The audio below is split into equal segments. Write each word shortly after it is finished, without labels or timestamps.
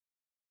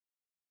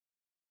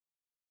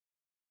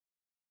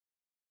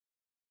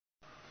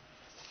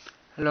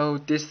Hello,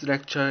 this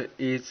lecture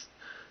is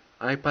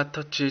Ipod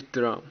Touch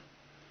Drum.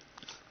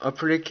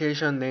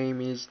 Application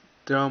name is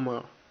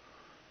Drummer.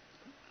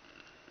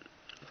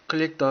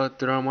 Click the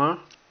drummer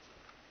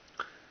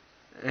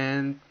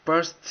and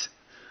first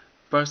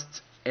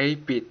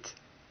 8 bit.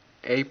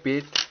 8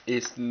 bit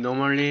is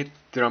normally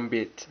drum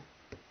beat.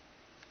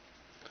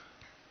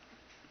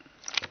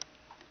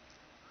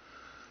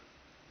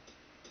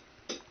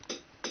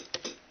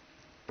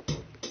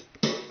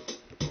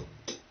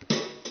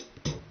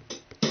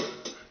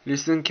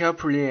 Listen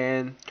carefully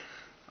and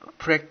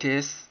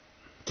practice.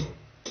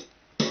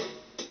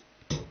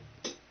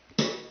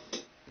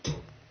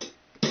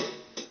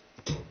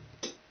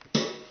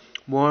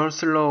 More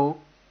slow.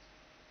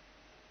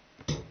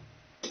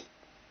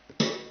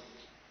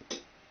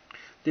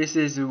 This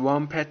is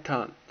one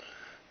pattern.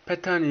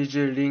 Pattern is a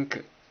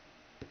link.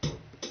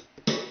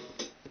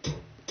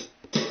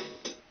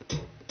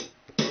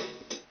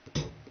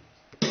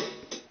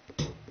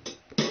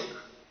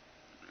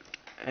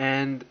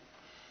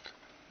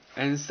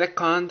 And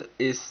second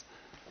is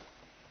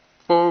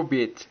 4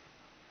 bit.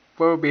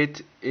 4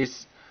 bit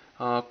is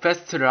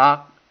fast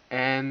rock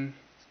and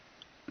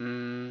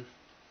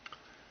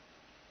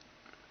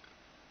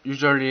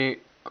usually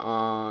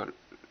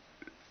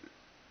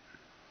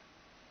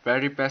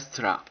very fast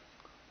rock.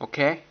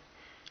 Okay,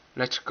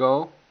 let's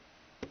go.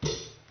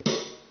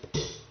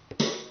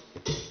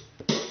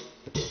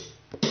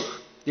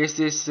 This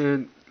is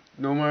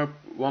normal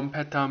one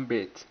pattern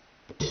beat.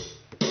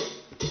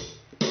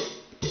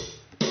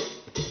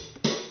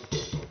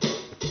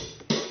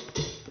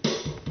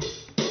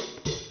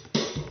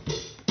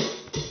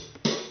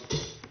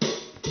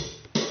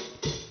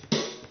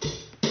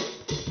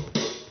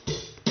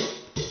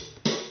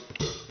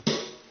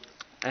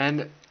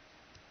 And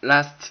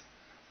last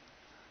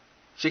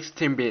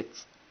 16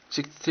 bits.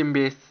 16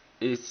 bits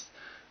is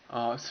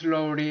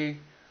slowly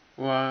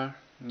or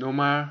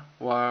normal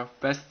or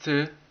fast.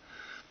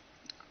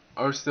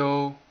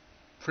 Also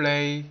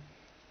play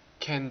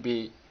can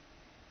be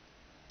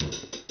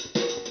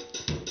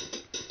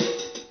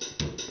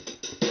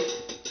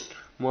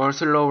more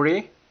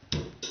slowly.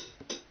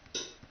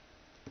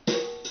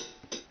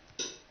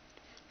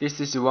 This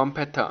is one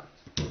pattern.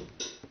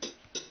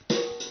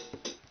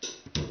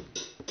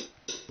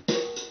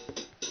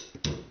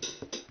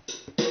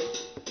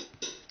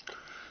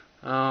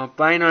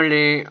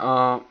 Finally,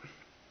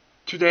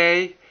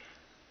 today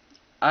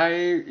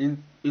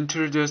I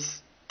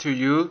introduce to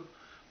you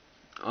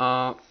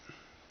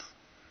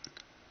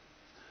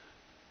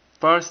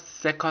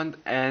first, second,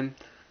 and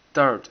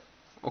third.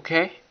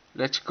 Okay,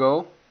 let's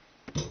go.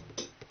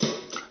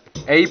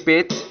 8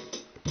 bit.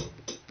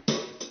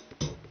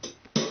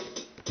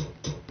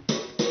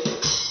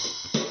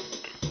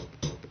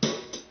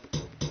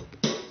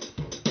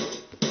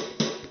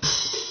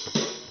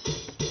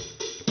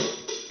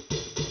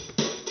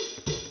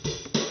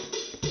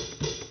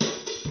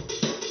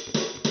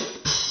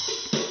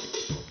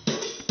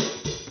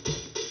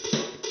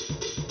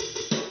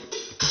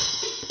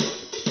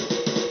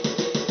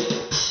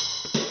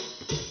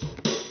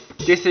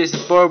 This is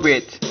 4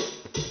 bit.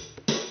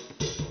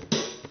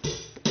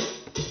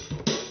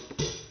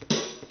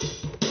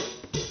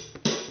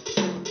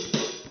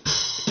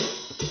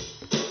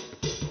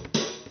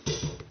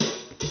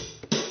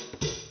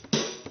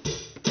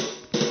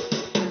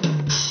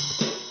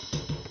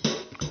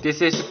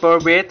 This is 4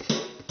 bit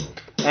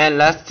and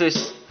last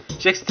is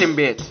 16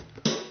 bit.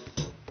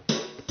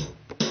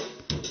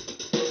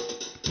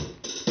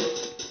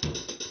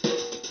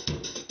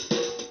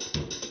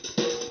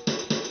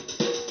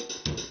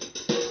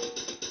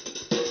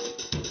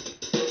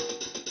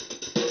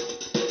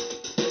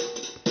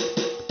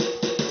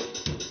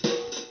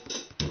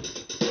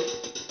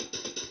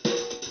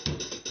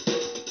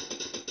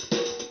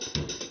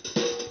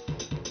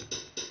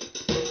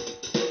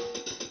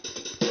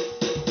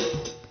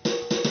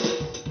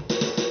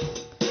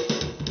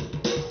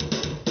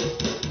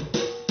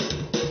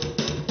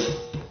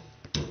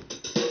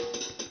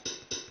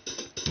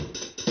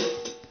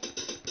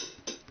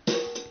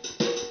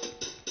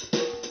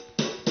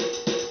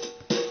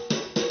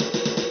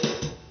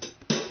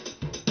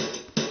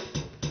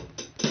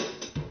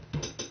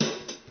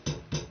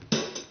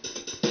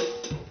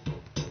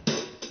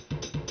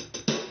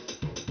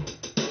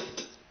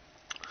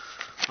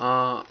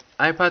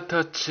 Ipod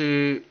Touch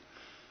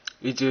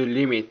is a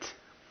limit.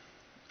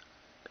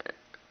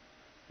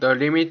 The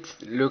limit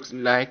looks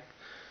like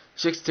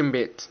 16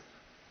 bit.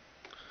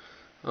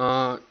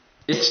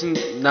 It's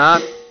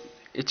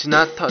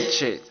not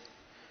touched.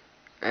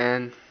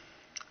 And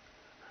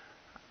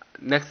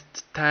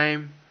next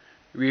time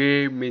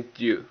we'll meet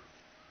you.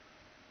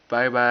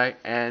 Bye bye.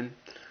 And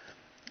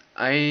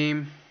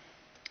I'm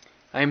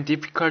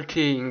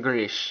difficulty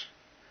English,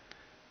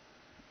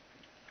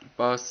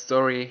 but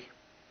sorry.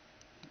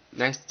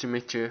 Nice to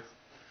meet you.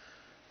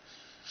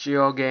 See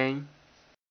you again.